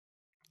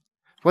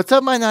What's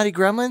up, my naughty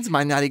gremlins,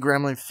 my naughty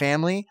gremlin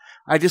family?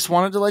 I just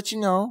wanted to let you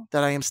know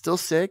that I am still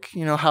sick.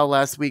 You know how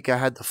last week I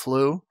had the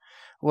flu?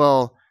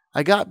 Well,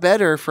 I got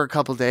better for a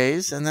couple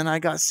days and then I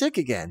got sick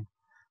again.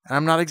 And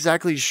I'm not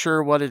exactly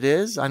sure what it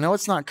is. I know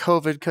it's not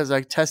COVID because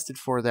I tested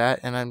for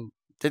that and I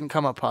didn't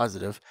come up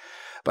positive.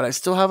 But I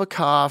still have a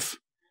cough.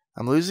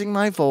 I'm losing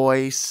my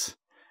voice.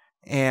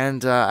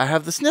 And I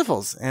have the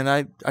sniffles, and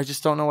I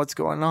just don't know what's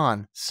going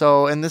on.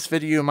 So in this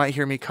video, you might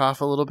hear me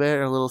cough a little bit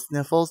or a little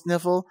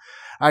sniffle.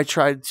 I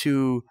tried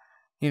to,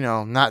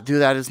 not do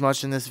that as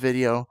much in this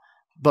video,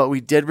 but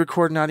we did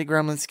record Naughty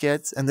Gremlin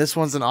skits, and this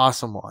one's an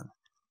awesome one.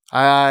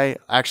 I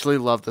actually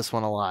love this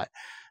one a lot.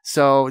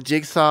 So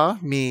Jigsaw,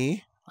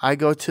 me, I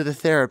go to the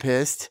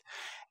therapist,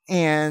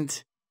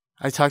 and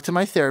I talk to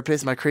my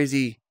therapist, my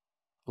crazy,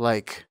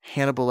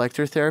 Hannibal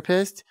Lecter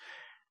therapist,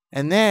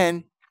 and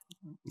then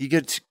you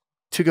get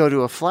to go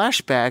to a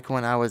flashback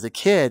when I was a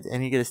kid,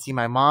 and you get to see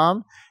my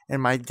mom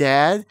and my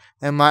dad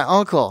and my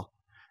uncle,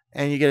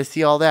 and you get to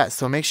see all that.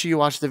 So make sure you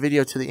watch the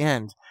video to the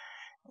end.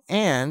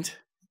 And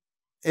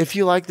if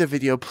you like the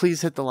video,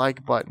 please hit the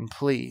like button,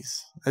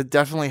 please. It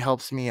definitely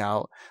helps me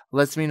out.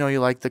 Lets me know you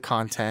like the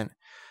content.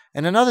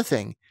 And another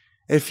thing,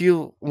 if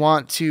you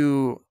want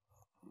to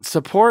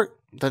support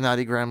the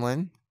Naughty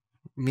Gremlin,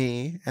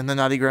 me, and the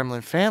Naughty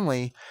Gremlin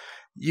family,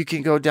 you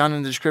can go down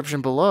in the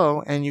description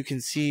below and you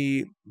can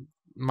see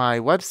my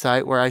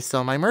website where I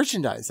sell my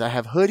merchandise. I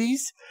have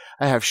hoodies,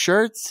 I have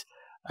shirts,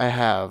 I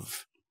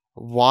have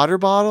water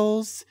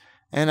bottles,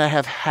 and I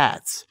have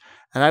hats.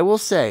 And I will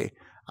say,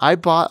 I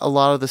bought a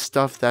lot of the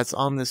stuff that's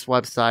on this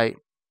website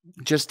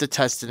just to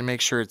test it and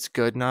make sure it's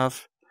good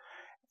enough.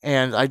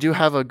 And I do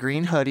have a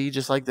green hoodie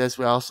just like this.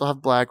 We also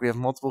have black. We have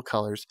multiple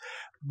colors.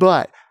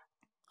 But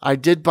I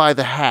did buy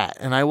the hat.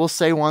 And I will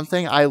say one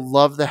thing. I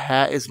love the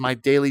hat. It's my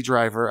daily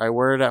driver. I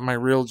wear it at my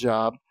real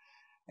job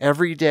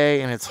every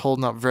day, and it's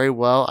holding up very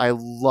well. I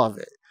love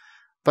it.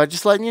 But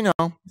just letting you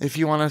know, if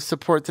you want to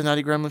support the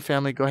Naughty Gremlin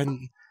family, go ahead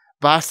and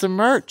buy some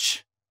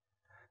merch.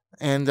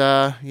 And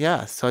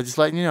yeah, so just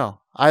letting you know.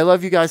 I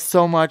love you guys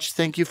so much.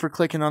 Thank you for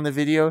clicking on the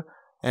video.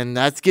 And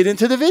let's get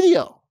into the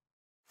video.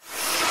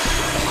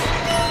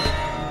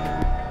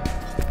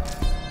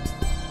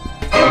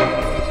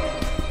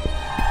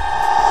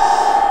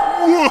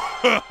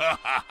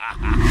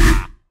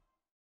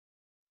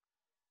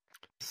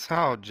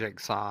 So,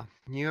 Jigsaw,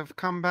 you have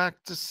come back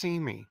to see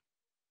me.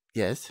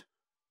 Yes.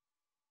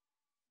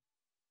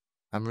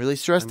 I'm really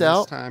stressed And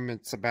out. this time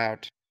it's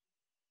about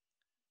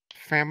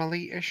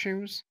family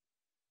issues?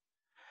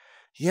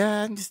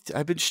 Yeah,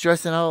 I've been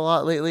stressing out a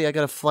lot lately. I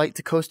got a flight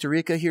to Costa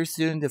Rica here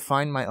soon to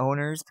find my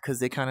owners because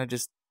they kind of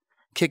just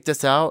kicked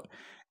us out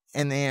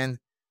and then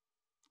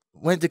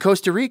went to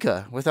Costa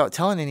Rica without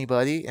telling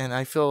anybody. And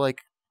I feel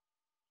like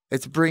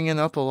it's bringing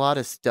up a lot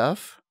of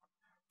stuff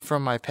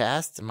from my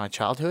past and my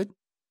childhood.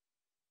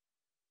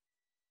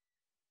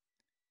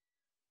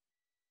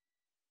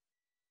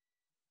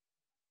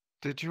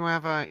 Did you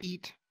ever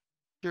eat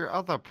your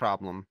other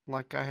problem,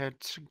 like I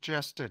had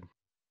suggested?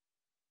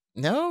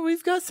 No,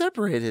 we've got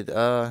separated.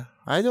 I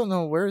don't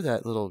know where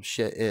that little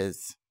shit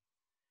is.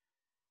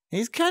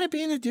 He's kind of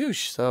being a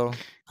douche, so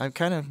I'm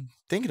kind of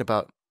thinking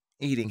about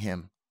eating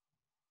him.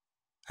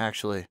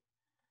 Actually,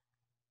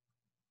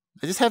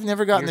 I just have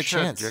never gotten the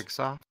chance.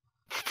 Jigsaw.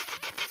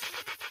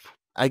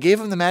 I gave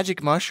him the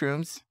magic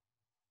mushrooms,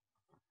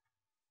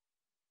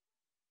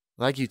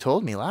 like you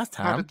told me last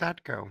time. How did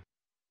that go?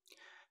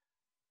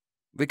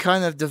 We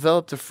kind of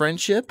developed a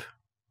friendship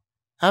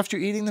after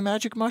eating the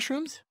magic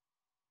mushrooms.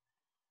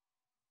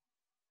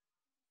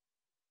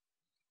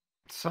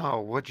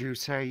 So, would you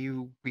say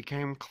you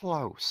became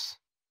close?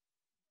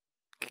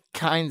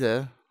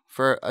 Kinda,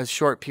 for a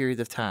short period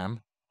of time.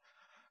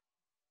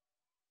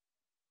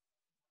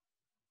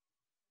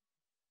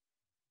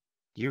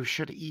 You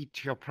should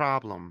eat your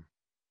problem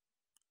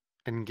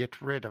and get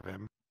rid of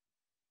him.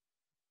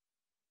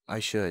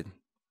 I should.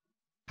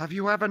 Have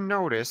you ever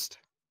noticed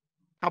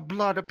how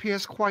blood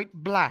appears quite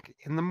black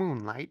in the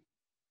moonlight?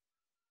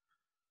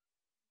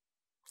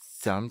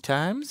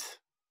 Sometimes.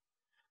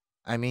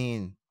 I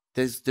mean,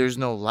 there's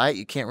no light.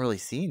 You can't really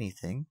see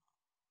anything.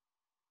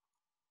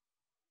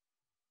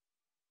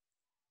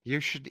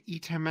 You should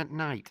eat him at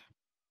night.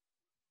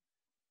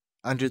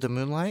 Under the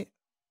moonlight?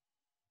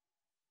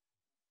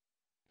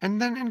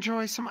 And then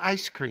enjoy some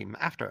ice cream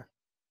after.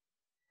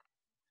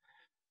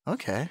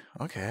 Okay,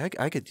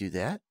 I could do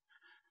that.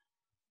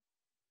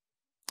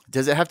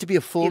 Does it have to be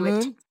a full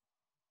moon?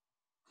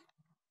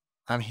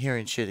 I'm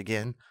hearing shit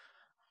again.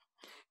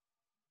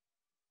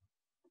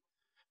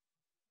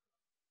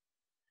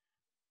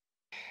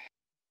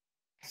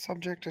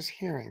 Subject is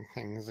hearing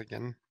things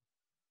again.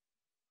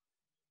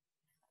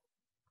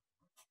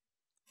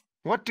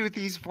 What do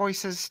these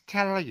voices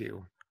tell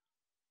you?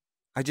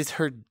 I just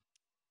heard,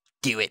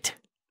 do it.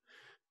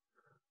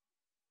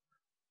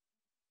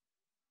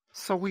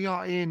 So we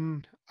are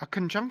in a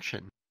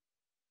conjunction.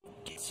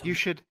 You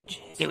should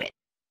do it.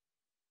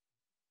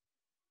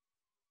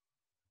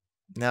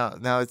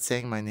 Now it's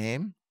saying my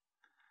name?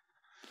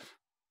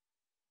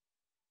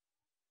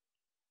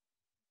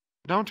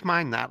 Don't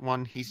mind that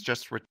one. He's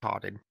just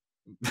retarded.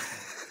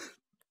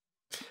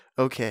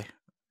 Okay.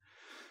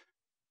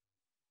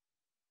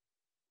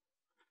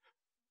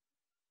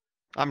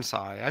 I'm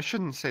sorry. I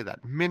shouldn't say that.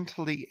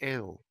 Mentally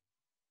ill.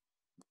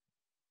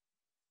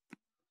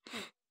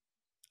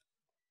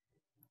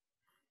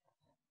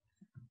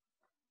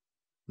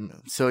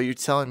 So you're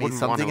telling me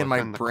Wouldn't want something to in my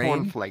offend the brain?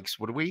 cornflakes,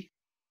 would we?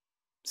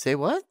 Say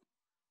what?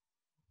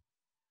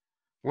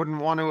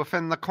 Wouldn't want to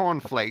offend the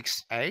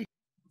cornflakes, eh?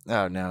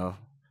 Oh, no.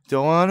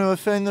 Don't want to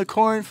offend the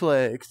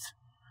cornflakes.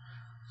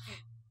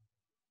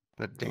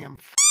 The damn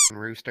f***ing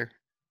rooster.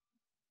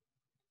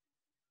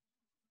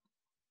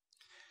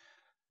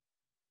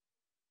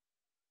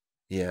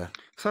 Yeah.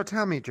 So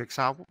tell me,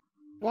 Jigsaw,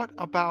 what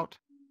about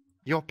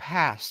your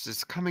past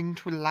is coming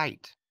to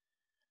light?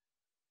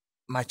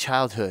 My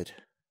childhood.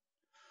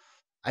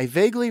 I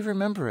vaguely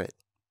remember it,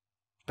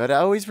 but I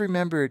always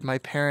remembered my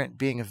parent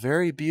being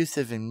very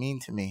abusive and mean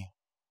to me.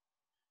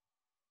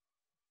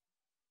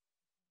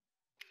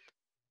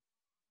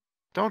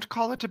 Don't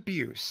call it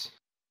abuse.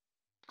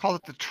 Call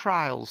it the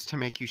trials to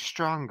make you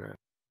stronger.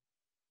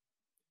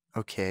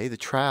 Okay, the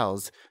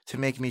trials to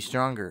make me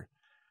stronger.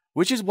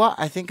 Which is why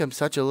I think I'm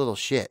such a little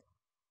shit,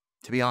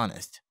 to be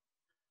honest.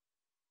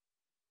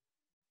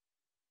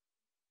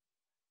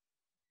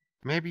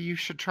 Maybe you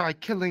should try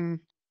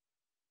killing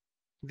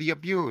the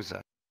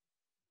abuser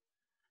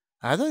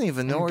I don't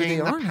even know and where they gain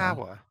the are now.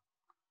 power.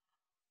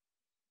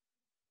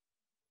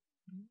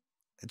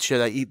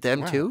 Should I eat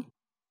them Well, too?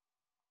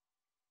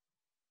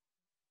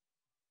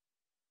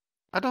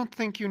 I don't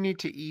think you need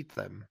to eat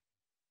them.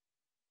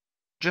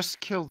 Just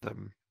kill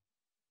them.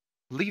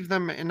 Leave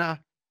them in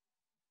a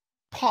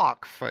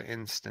park, for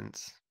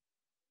instance,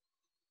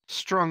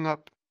 strung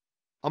up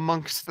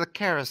amongst the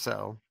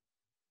carousel.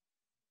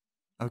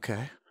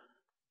 Okay.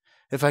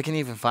 If I can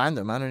even find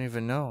them, I don't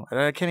even know.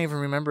 I can't even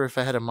remember if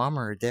I had a mom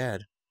or a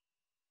dad.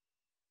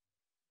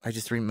 I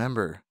just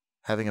remember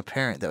having a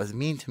parent that was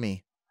mean to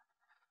me.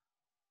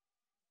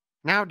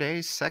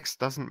 Nowadays, sex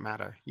doesn't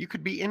matter. You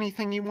could be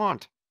anything you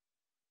want.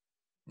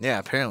 Yeah,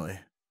 apparently.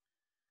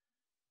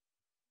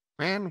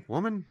 Man,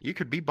 woman, you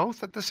could be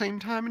both at the same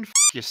time and f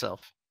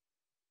yourself.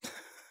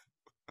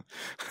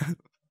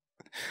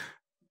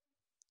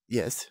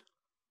 Yes.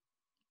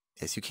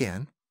 Yes, you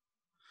can.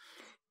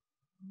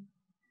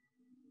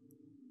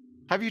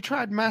 Have you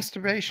tried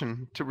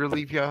masturbation to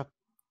relieve your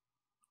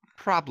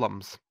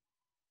problems?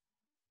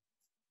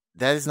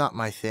 That is not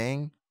my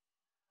thing.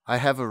 I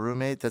have a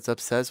roommate that's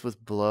obsessed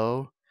with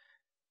blow,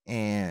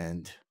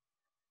 and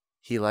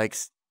he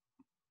likes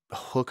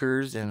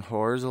hookers and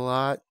whores a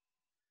lot.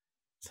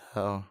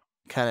 So,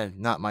 kind of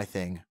not my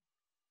thing.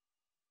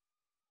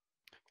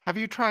 Have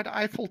you tried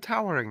Eiffel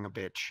Towering a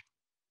bitch?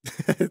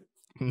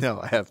 No,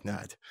 I have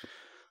not.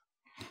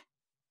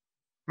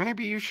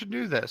 Maybe you should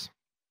do this.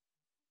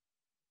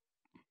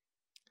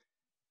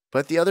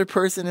 But the other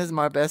person is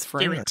my best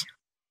friend. Do it.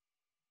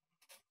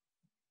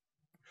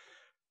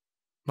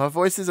 My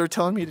voices are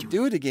telling me to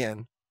do it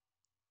again.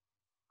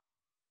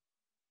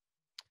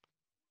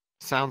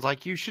 Sounds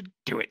like you should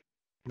do it,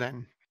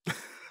 then.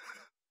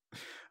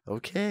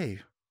 Okay.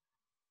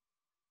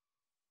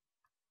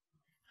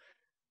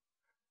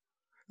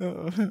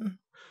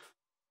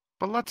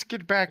 But let's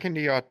get back into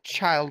your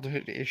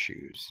childhood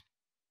issues.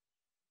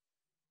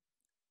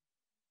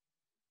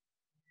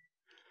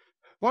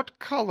 What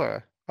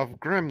color of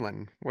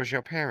gremlin was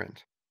your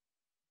parent?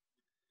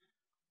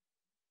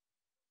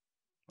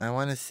 I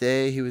want to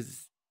say he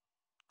was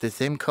the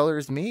same color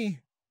as me,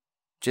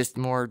 just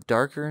more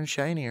darker and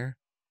shinier.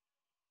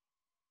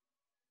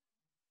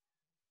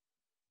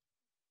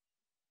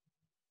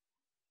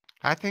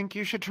 I think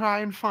you should try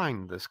and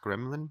find this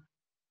gremlin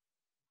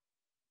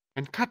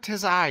and cut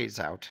his eyes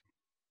out.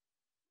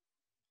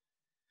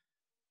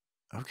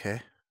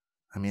 Okay.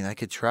 I mean, I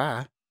could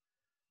try.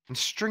 And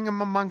string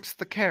him amongst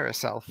the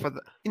carousel for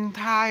the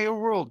entire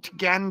world to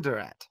gander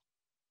at.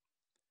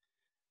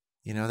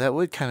 You know, that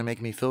would kind of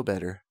make me feel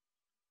better.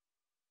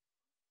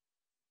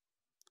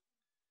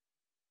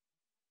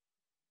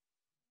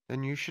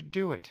 Then you should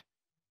do it.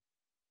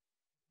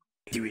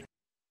 Do it.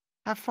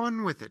 Have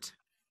fun with it.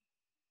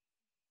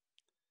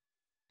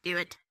 Do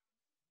it.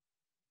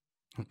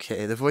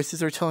 Okay, the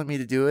voices are telling me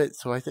to do it,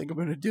 so I think I'm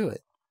going to do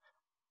it.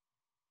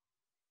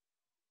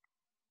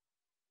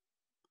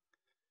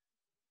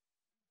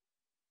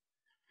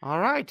 All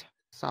right.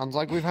 Sounds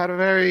like we've had a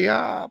very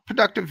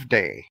productive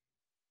day.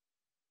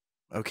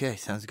 Okay,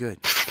 sounds good.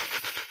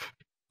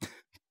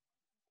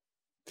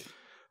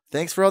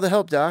 Thanks for all the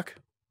help, Doc.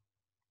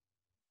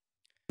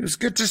 It was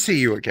good to see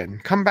you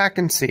again. Come back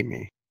and see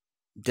me.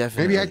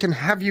 Definitely. Maybe I can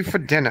have you for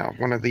dinner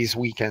one of these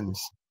weekends.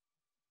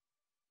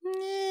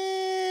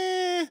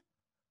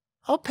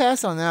 I'll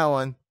pass on that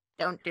one.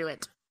 Don't do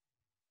it.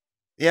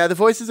 Yeah, the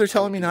voices are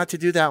telling me not to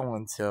do that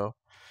one, so.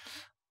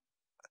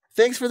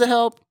 Thanks for the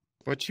help.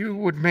 But you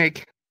would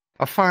make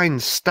a fine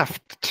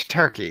stuffed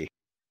turkey.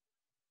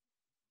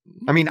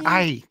 I mean,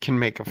 I can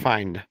make a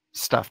fine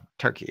stuffed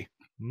turkey.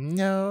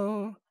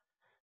 No.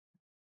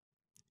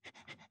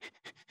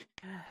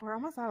 We're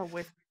almost out of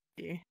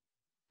whiskey.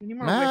 I need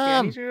more whiskey. I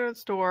Mom. need you to go to the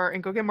store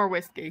and go get more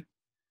whiskey.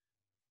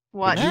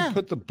 What? Would Yeah. you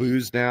put the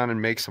booze down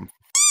and make some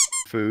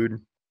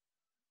food?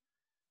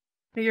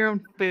 Make your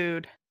own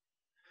food.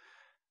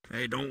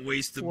 Hey, don't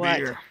waste the What?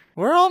 beer.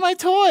 Where are all my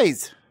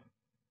toys?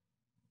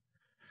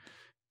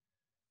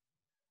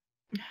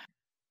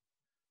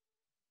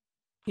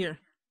 Here.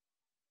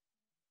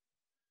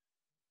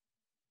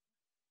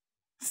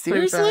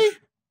 Seriously?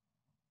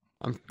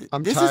 I'm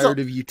This is tired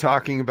of you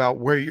talking about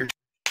where your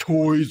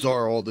toys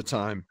are all the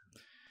time.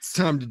 It's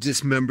time to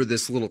dismember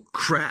this little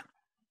crap.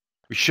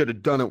 We should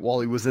have done it while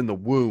he was in the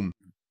womb.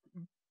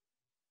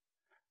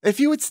 If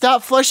you would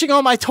stop flushing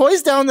all my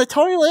toys down the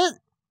toilet.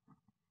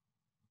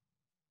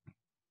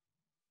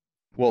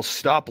 Well,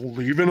 stop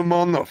leaving them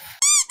on the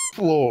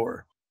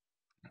floor.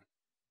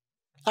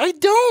 I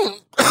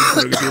don't. I'm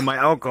gonna do my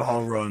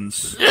alcohol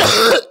runs.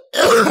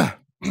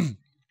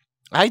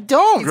 I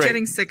don't. He's Great.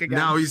 getting sick again.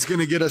 Now he's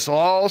gonna get us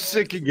all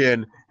sick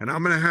again, and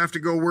I'm gonna have to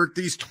go work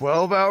these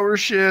 12-hour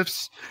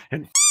shifts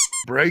and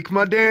break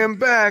my damn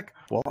back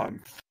while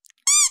I'm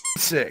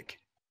sick.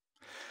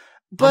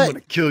 I'm But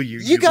gonna kill you.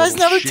 you guys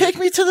little never shit. take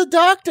me to the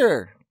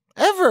doctor.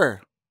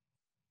 Ever.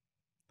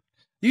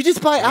 You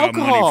just buy I got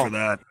alcohol. money for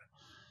that.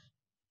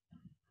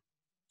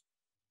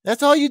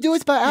 That's all you do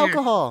is buy Here.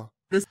 alcohol.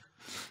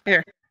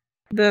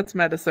 That's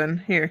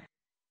medicine. Here.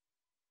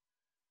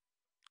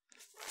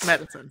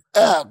 Medicine.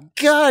 Oh,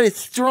 God, it's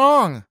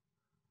strong.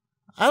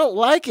 I don't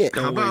like it.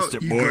 How Don't about waste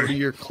it, you boy. go to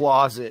your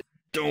closet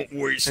Don't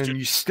waste and it.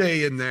 you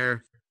stay in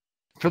there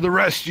for the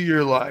rest of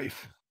your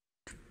life?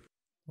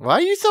 Why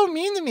are you so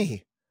mean to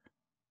me?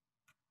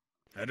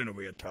 I didn't know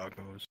we had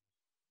tacos.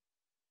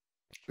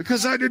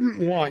 Because I didn't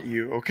want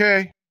you,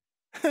 okay?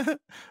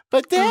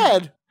 But,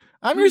 Dad,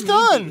 I'm your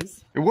son.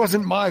 It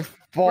wasn't my Where'd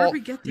fault we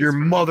get these your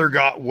from? mother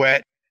got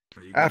wet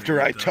Are you gonna after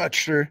I eat that?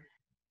 touched her.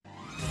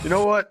 You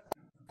know what?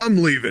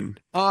 I'm leaving.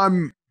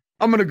 I'm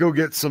gonna go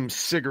get some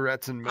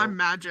cigarettes and milk. I'm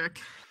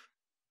magic.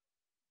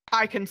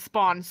 I can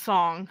spawn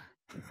song.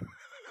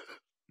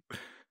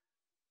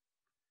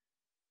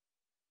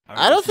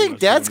 I don't think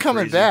Dad's going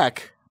coming crazy.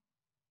 back.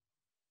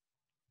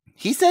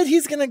 He said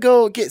he's going to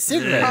go get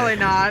cigarettes. Probably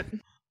not.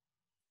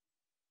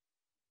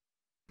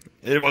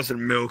 It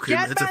wasn't milk.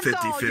 Get It's a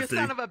menthol, you 50-50.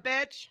 son of a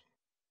bitch!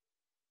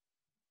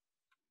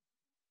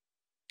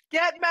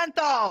 Get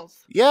menthols!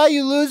 Yeah,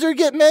 you loser,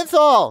 get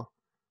menthol.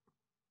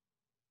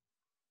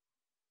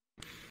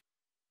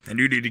 And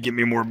you need to get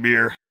me more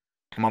beer.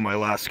 I'm on my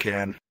last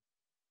can.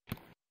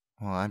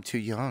 Well, I'm too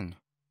young.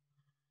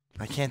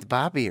 I can't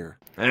buy beer.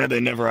 And they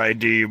never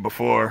ID you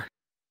before.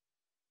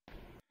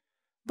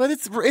 But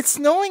it's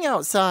snowing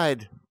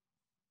outside.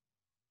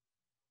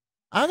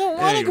 I don't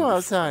want to Hey, go you're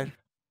outside.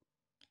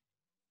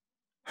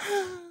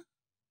 Oh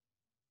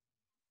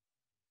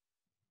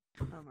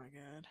my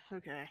god.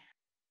 Okay.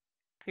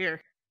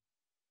 Here.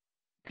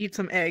 Eat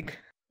some egg.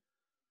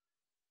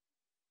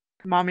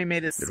 Mommy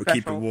made it It'll special.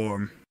 keep it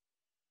warm.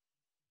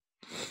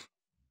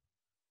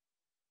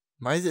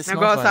 Why does it Now smell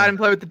go outside funny? and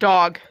play with the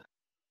dog.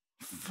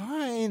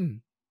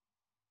 Fine.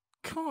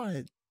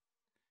 God.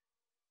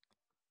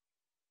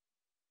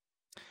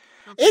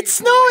 It's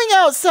snowing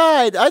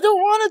outside. I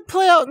don't want to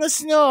play out in the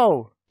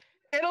snow.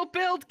 It'll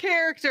build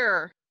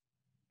character.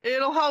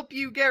 It'll help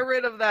you get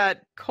rid of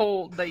that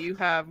cold that you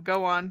have.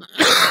 Go on.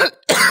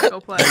 Go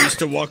play. I used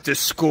to walk to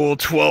school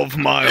 12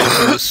 miles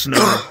in the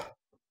snow.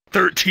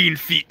 13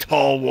 feet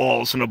tall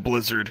walls in a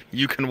blizzard.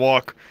 You can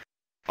walk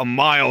a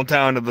mile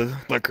down to the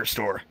liquor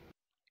store.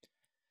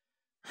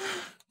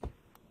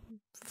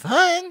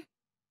 Fine.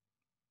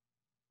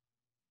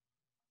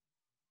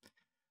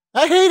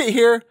 I hate it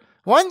here.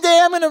 One day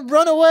I'm going to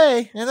run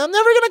away, and I'm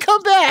never going to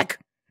come back.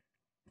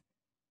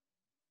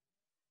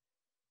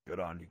 Good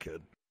on you,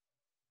 kid.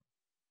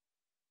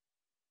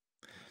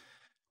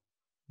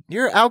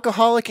 You're an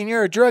alcoholic and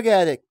you're a drug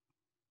addict.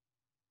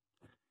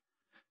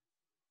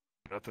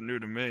 Nothing new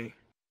to me.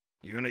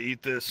 You gonna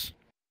eat this?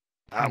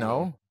 I will.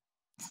 No.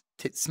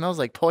 It smells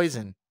like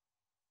poison.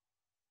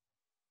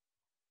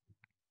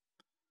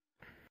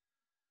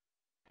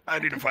 I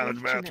need to find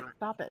the bathroom.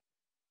 Stop it.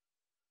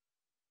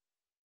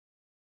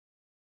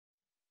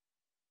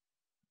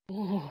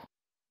 Ooh.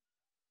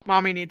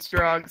 Mommy needs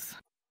drugs.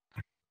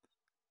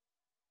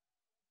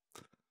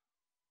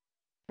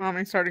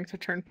 Mommy's starting to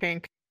turn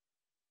pink.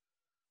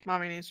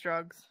 Mommy needs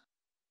drugs.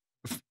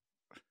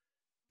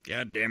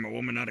 God damn it,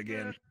 woman, not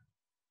again.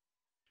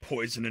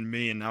 Poisoning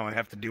me, and now I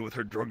have to deal with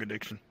her drug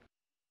addiction.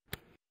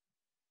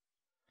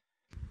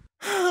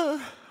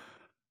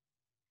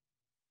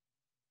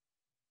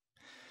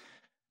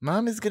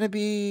 Mom is going to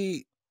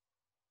be...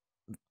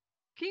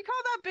 Can you call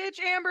that bitch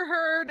Amber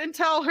Heard and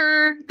tell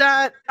her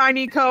that I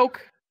need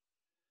coke?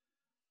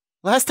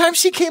 Last time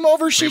she came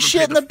over, she haven't shit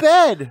paid in the the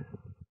bed.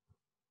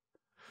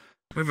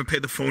 We haven't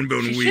paid the phone bill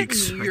in She shit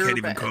weeks. in I your can't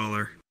even bed. call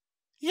her.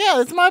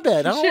 Yeah, it's my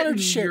bed. I She don't want her in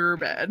to shit. your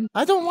bed.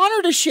 I don't want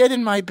her to shit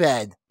in my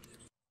bed.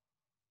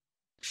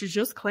 She's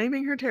just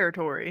claiming her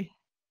territory.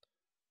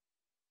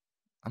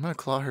 I'm going to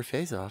claw her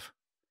face off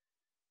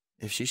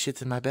if she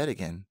shits in my bed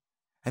again.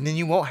 And then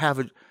you won't have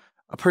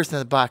a person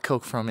to buy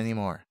Coke from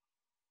anymore.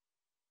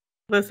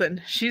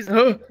 Listen, she's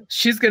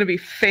gonna be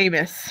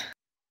famous,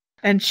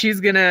 and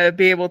she's gonna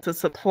be able to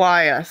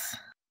supply us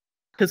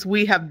because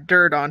we have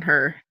dirt on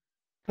her.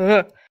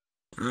 Ugh.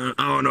 I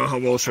don't know how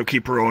well she'll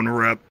keep her own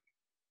rep.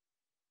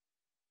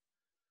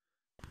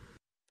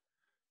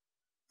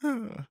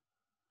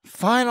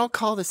 Fine, I'll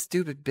call this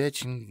stupid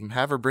bitch and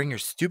have her bring your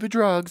stupid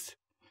drugs.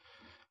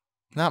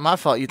 Not my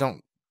fault you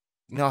don't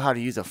know how to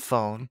use a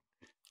phone.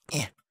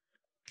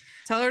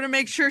 Tell her to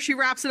make sure she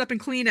wraps it up in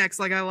Kleenex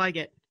like I like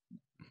it.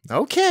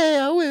 Okay,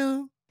 I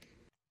will.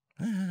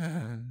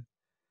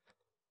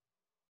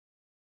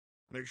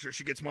 Make sure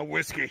she gets my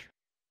whiskey.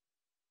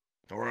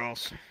 Or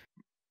else